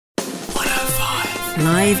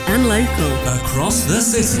Live and local. Across the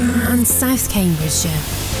city. And South Cambridgeshire.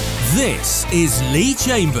 This is Leigh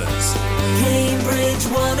Chambers. Cambridge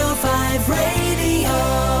 105 Radio.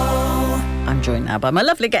 I'm joined now by my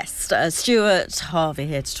lovely guest, Stuart Harvey,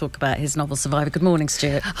 here to talk about his novel Survivor. Good morning,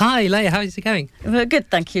 Stuart. Hi, Leigh. How's it going? Well, good,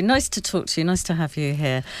 thank you. Nice to talk to you. Nice to have you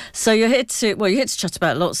here. So you're here to chat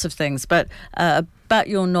about lots of things, but about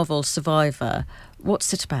your novel Survivor.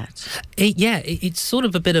 What's it about? It's sort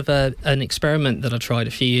of a bit of an experiment that I tried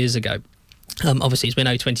a few years ago. Obviously, as we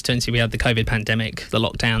know, 2020, we had the COVID pandemic, the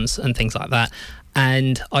lockdowns and things like that.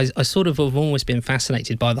 And I sort of have always been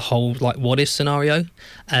fascinated by the whole, like, what-if scenario,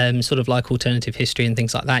 sort of like alternative history and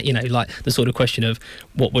things like that, you know, like the sort of question of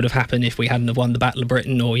what would have happened if we hadn't have won the Battle of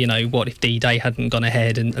Britain, or, you know, what if D-Day hadn't gone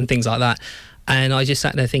ahead and things like that. And I just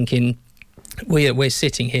sat there thinking, we're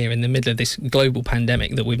sitting here in the middle of this global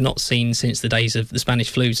pandemic that we've not seen since the days of the Spanish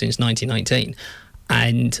flu, since 1919.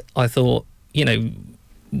 And I thought, you know,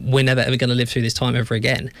 we're never ever going to live through this time ever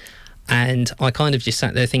again. And I kind of just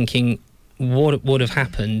sat there thinking, what would have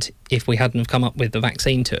happened if we hadn't have come up with the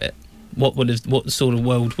vaccine to it? What sort of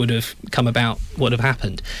world would have come about? What would have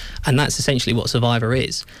happened? And that's essentially what Survivor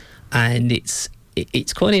is. And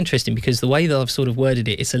it's quite interesting because the way that I've sort of worded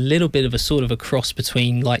it, it's a little bit of a sort of a cross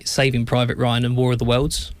between like Saving Private Ryan and War of the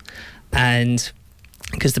Worlds. And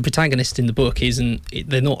because the protagonist in the book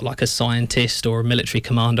they're not like a scientist or a military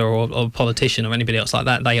commander or a politician or anybody else like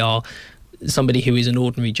that. They are somebody who is an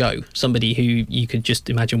ordinary Joe, somebody who you could just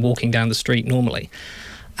imagine walking down the street normally.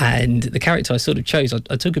 And the character I sort of chose,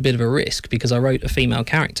 I took a bit of a risk because I wrote a female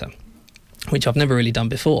character, which I've never really done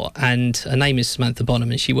before. And her name is Samantha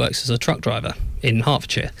Bonham, and she works as a truck driver in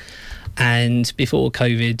Hertfordshire. And before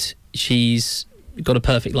COVID, she's got a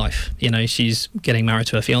perfect life. You know, she's getting married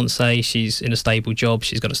to her fiance, she's in a stable job,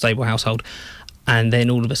 she's got a stable household. And then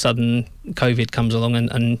all of a sudden, COVID comes along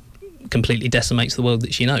and completely decimates the world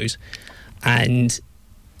that she knows. And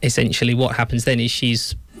essentially what happens then is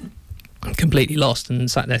she's completely lost and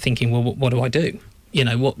sat there thinking, well, what do I do? You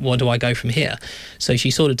know, what do I go from here? So she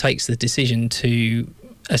sort of takes the decision to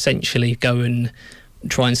essentially go and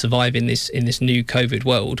try and survive in this new COVID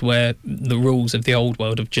world where the rules of the old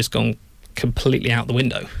world have just gone completely out the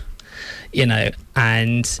window, you know.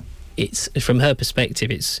 And it's, from her perspective,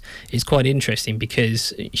 it's quite interesting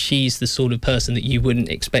because she's the sort of person that you wouldn't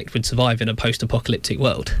expect would survive in a post-apocalyptic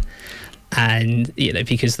world. And, you know,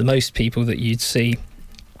 because the most people that you'd see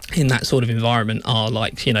in that sort of environment are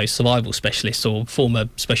like, you know, survival specialists or former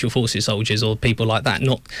special forces soldiers or people like that.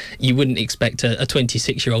 You wouldn't expect a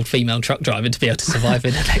 26-year-old female truck driver to be able to survive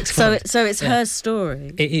in the next world. So it's her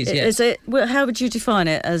story. It is, yeah. Is it? How would you define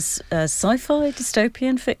it? As sci-fi,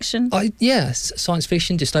 dystopian fiction? Science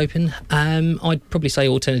fiction, dystopian. I'd probably say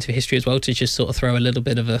alternative history as well, to just sort of throw a little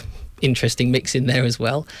bit of a interesting mix in there as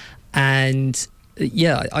well. And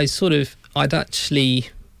yeah, I'd sort of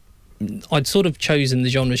chosen the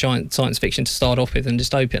genre science fiction to start off with and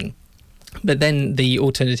dystopian. But then the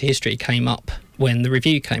alternative history came up when the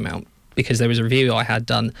review came out, because there was a review I had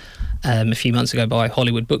done a few months ago by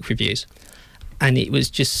Hollywood Book Reviews. And it was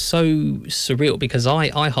just so surreal because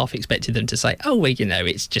I half expected them to say, oh, well, you know,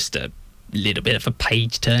 it's just a little bit of a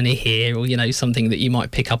page turner here, or, you know, something that you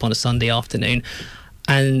might pick up on a Sunday afternoon.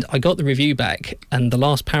 And I got the review back, and the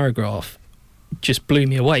last paragraph just blew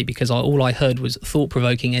me away because all I heard was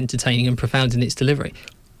thought-provoking, entertaining and profound in its delivery.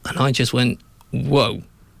 And I just went, whoa,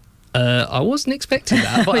 I wasn't expecting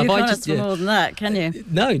that. Well, you can't ask for more than that, can you?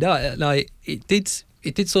 No,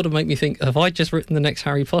 it did sort of make me think, have I just written the next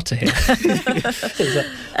Harry Potter here?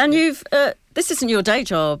 And you've this isn't your day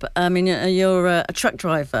job. I mean, you're a truck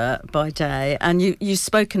driver by day, and you've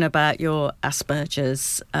spoken about your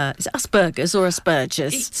Asperger's. Is it Asperger's or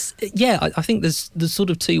Asperger's? I think there's sort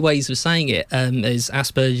of two ways of saying it. There's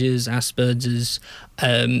Asperger's.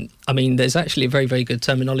 I mean, there's actually a very, very good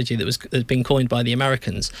terminology that's been coined by the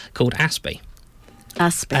Americans called ASPE.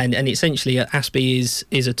 ASPE. And essentially ASPE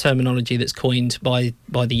is a terminology that's coined by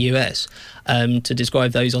the US to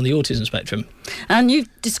describe those on the autism spectrum. And you've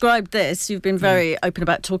described this, you've been very open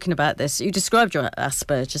about talking about this. You described your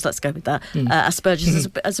Asperger's, let's go with that, Asperger's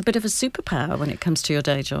as a bit of a superpower when it comes to your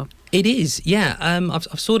day job. It is, yeah. I've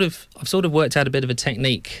sort of worked out a bit of a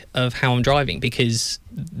technique of how I'm driving, because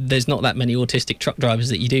there's not that many autistic truck drivers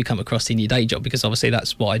that you do come across in your day job, because obviously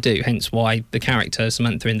that's what I do, hence why the character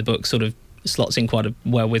Samantha in the book sort of slots in quite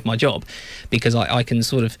well with my job, because I can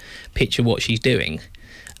sort of picture what she's doing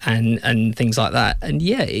and things like that. And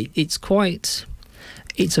yeah, it's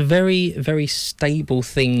a very, very stable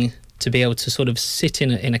thing to be able to sort of sit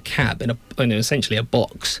in a cab in essentially a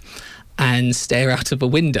box and stare out of a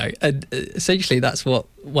window. And essentially that's what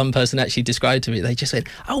one person actually described to me. They just said,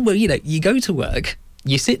 oh, well, you go to work,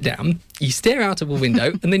 you sit down, you stare out of a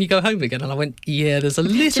window, and then you go home again. And I went, yeah, there's a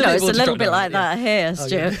little bit more it's a little bit driving, like that here,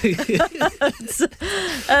 Stuart.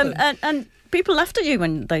 And people laughed at you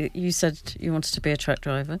when you said you wanted to be a truck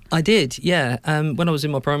driver. I did, yeah. When I was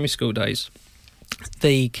in my primary school days,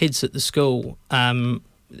 the kids at the school,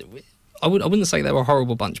 I wouldn't say they were a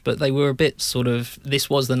horrible bunch, but they were a bit sort of, this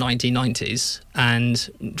was the 1990s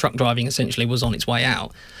and truck driving essentially was on its way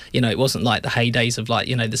out. It wasn't like the heydays of the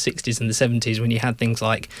 60s and the 70s when you had things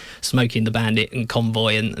like Smokey and the Bandit and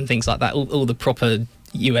Convoy and things like that, all the proper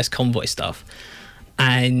US convoy stuff.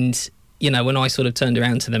 And, when I sort of turned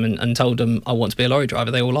around to them and told them I want to be a lorry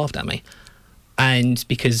driver, they all laughed at me. And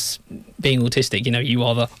because being autistic, you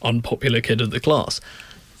are the unpopular kid of the class.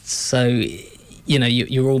 So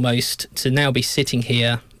you're almost to now be sitting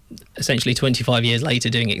here essentially 25 years later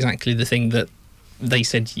doing exactly the thing that they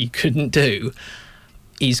said you couldn't do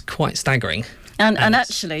is quite staggering. And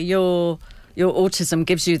actually your autism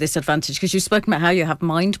gives you this advantage because you've spoken about how you have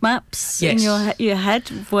mind maps in your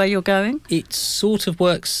head of where you're going. It sort of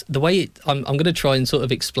works the way I'm going to try and sort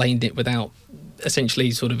of explain it without essentially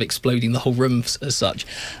sort of exploding the whole room as such.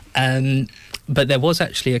 But there was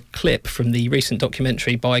actually a clip from the recent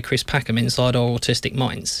documentary by Chris Packham, Inside Our Autistic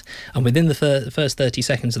Minds. And within the first 30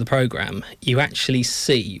 seconds of the programme, you actually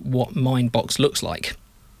see what Mindbox looks like.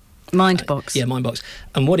 Mindbox? Yeah, Mindbox.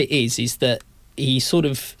 And what it is that he sort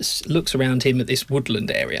of looks around him at this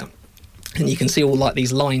woodland area. And you can see all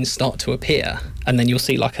these lines start to appear. And then you'll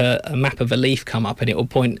see a map of a leaf come up and it will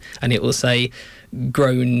point and it will say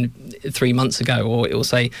grown 3 months ago, or it will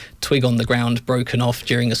say twig on the ground broken off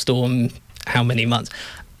during a storm how many months.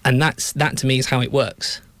 And that to me is how it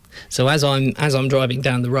works. So as I'm driving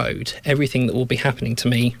down the road, everything that will be happening to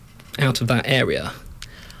me out of that area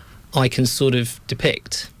I can sort of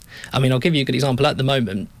depict. I mean, I'll give you a good example. At the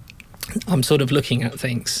moment I'm sort of looking at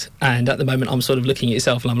things, and at the moment I'm sort of looking at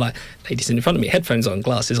yourself and I'm like, ladies in front of me, headphones on,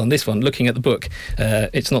 glasses on this one, looking at the book,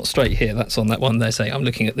 it's not straight here, that's on that one. They say I'm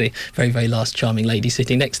looking at the very, very last charming lady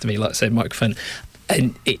sitting next to me, like I said, microphone.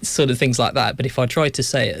 And it's sort of things like that. But if I tried to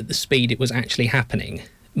say it at the speed it was actually happening,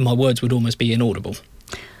 my words would almost be inaudible.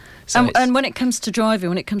 So and when it comes to driving,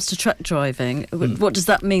 when it comes to truck driving, what does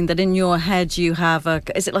that mean? That in your head you have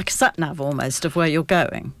is it like a sat-nav almost of where you're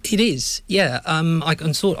going? It is, yeah. I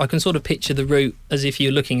can sort of picture the route as if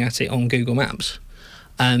you're looking at it on Google Maps.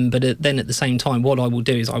 But then at the same time, what I will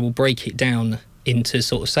do is I will break it down into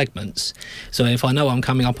sort of segments. So if I know I'm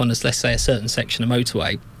coming up on, let's say, a certain section of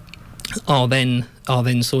motorway, I'll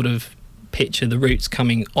then sort of picture the routes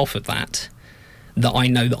coming off of that I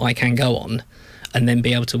know that I can go on, and then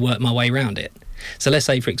be able to work my way around it. So let's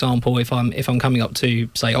say, for example, if I'm coming up to,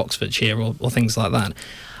 say, Oxfordshire or things like that,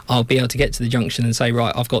 I'll be able to get to the junction and say,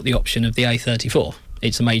 right, I've got the option of the A34.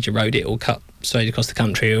 It's a major road, it will cut straight across the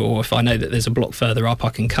country, or if I know that there's a block further up, I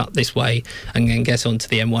can cut this way and then get onto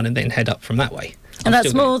the M1 and then head up from that way. And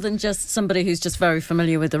that's more than just somebody who's just very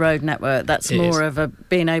familiar with the road network. That's more of a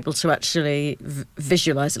being able to actually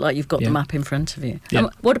visualise it, like you've got the map in front of you. Yeah.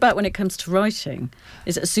 What about when it comes to writing?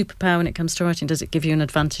 Is it a superpower when it comes to writing? Does it give you an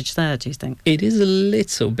advantage there, do you think? It is a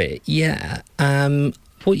little bit, yeah.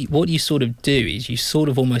 What you sort of do is you sort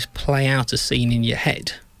of almost play out a scene in your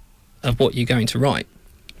head of what you're going to write.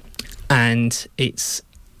 And it's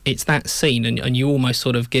that scene, and you almost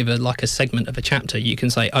sort of give a segment of a chapter. You can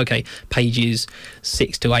say, okay, pages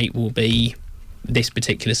 6 to 8 will be this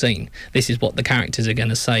particular scene. This is what the characters are going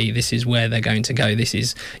to say. This is where they're going to go. This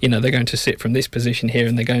is, they're going to sit from this position here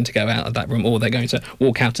and they're going to go out of that room, or they're going to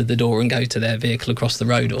walk out of the door and go to their vehicle across the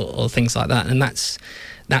road, or things like that. And that's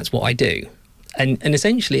what I do. And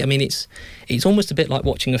essentially, I mean, it's almost a bit like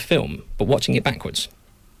watching a film, but watching it backwards.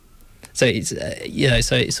 So it's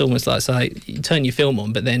so it's almost like you turn your film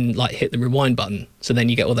on, but then hit the rewind button. So then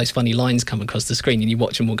you get all those funny lines come across the screen, and you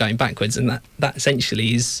watch them all going backwards. And that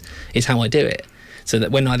essentially is how I do it. So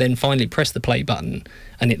that when I then finally press the play button,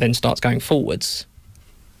 and it then starts going forwards,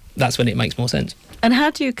 that's when it makes more sense. And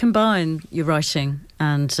how do you combine your writing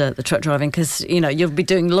and the truck driving? Because you'll be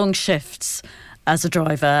doing long shifts as a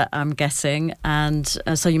driver, I'm guessing, and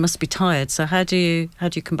so you must be tired. So how do you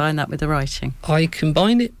combine that with the writing? I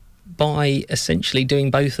combine it by essentially doing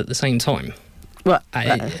both at the same time. Well,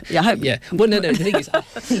 I hope. Yeah. Well, no. The thing is, I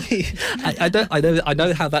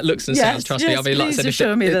know how that looks and sounds. Trust me. I mean, like I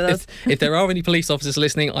said, if there are any police officers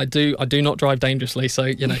listening, I do not drive dangerously. So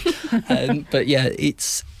but yeah,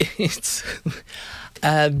 it's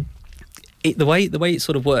the way it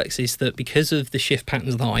sort of works is that because of the shift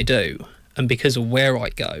patterns that I do, and because of where I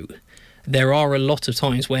go, there are a lot of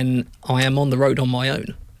times when I am on the road on my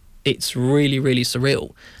own. it's really, really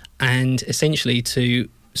surreal. And essentially to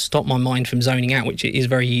stop my mind from zoning out, which is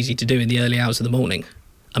very easy to do in the early hours of the morning.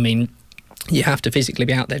 I mean, you have to physically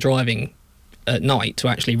be out there driving at night to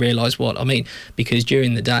actually realise what I mean, because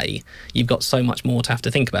during the day you've got so much more to have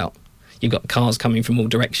to think about. You've got cars coming from all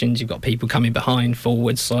directions, you've got people coming behind,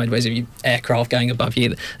 forwards, sideways, aircraft going above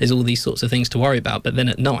you. There's all these sorts of things to worry about. But then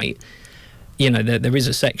at night, you know, there is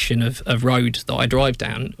a section of road that I drive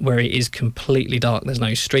down where it is completely dark. There's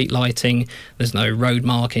no street lighting, there's no road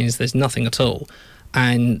markings, there's nothing at all.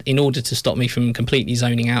 And in order to stop me from completely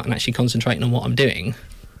zoning out and actually concentrating on what I'm doing,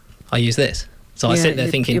 I use this. So I sit there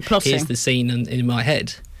thinking, here's the scene in my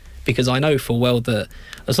head. Because I know full well that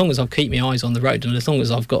as long as I keep my eyes on the road and as long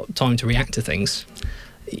as I've got time to react to things,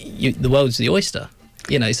 the world's the oyster.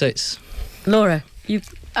 You know, so it's... Laura, you...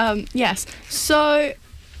 Yes. So,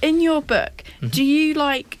 in your book, do you,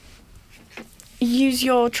 like, use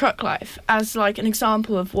your truck life as, like, an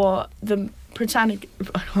example of what the protagonist...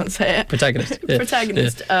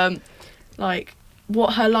 like,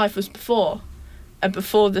 what her life was before? And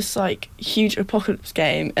before this, like, huge apocalypse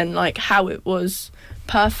game, and, like, how it was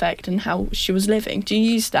perfect and how she was living. Do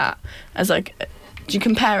you use that as, like, do you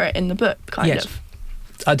compare it in the book, kind of?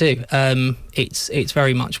 I do. It's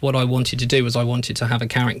very much what I wanted to do, was I wanted to have a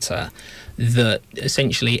character that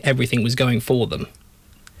essentially everything was going for them.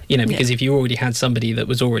 You know, because if you already had somebody that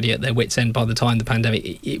was already at their wits' end by the time the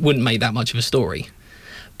pandemic, it wouldn't make that much of a story.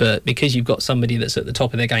 But because you've got somebody that's at the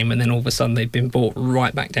top of their game and then all of a sudden they've been brought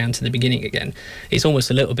right back down to the beginning again, it's almost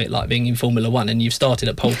a little bit like being in Formula One and you've started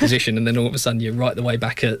at pole position and then all of a sudden you're right the way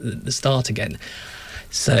back at the start again.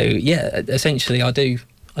 So, yeah, essentially I do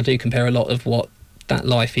compare a lot of what that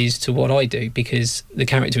life is to what I do, because the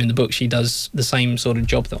character in the book, she does the same sort of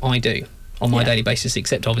job that I do on my daily basis,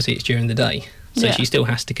 except obviously it's during the day. So she still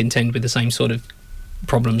has to contend with the same sort of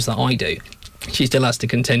problems that I do. She still has to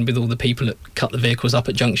contend with all the people that cut the vehicles up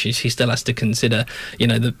at junctions. She still has to consider, you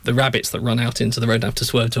know, the rabbits that run out into the road and have to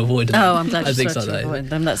swerve to avoid them. Oh, I'm glad you swerved to avoid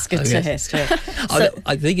them. That's good to hear, Stuart. So,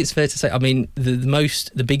 I think it's fair to say, I mean,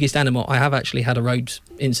 the biggest animal, I have actually had a road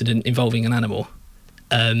incident involving an animal.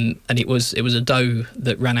 And it was a doe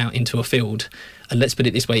that ran out into a field. And let's put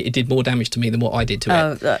it this way, it did more damage to me than what I did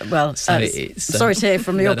to it. Well, sorry to hear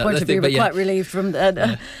from your point of view, but quite relieved from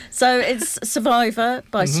that. So it's Survivor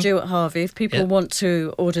by Stuart Harvey. If people want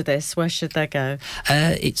to order this, where should they go?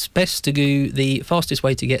 It's best to go, the fastest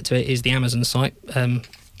way to get to it is the Amazon site.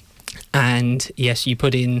 And yes, you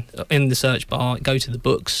put in the search bar, go to the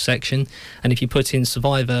books section, and if you put in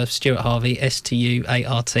Survivor Stuart Harvey, Stuart,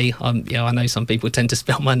 I know some people tend to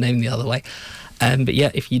spell my name the other way, but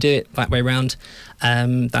yeah, if you do it that way around,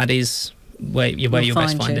 that is where you'll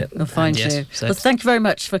best find it. We'll find you. So, well, thank you very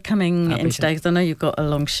much for coming in today, because I know you've got a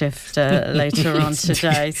long shift later on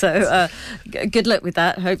today. So good luck with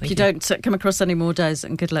that. Hope you don't come across any more days,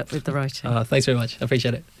 and good luck with the writing. Thanks very much. I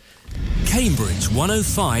appreciate it. Cambridge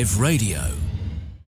 105 Radio.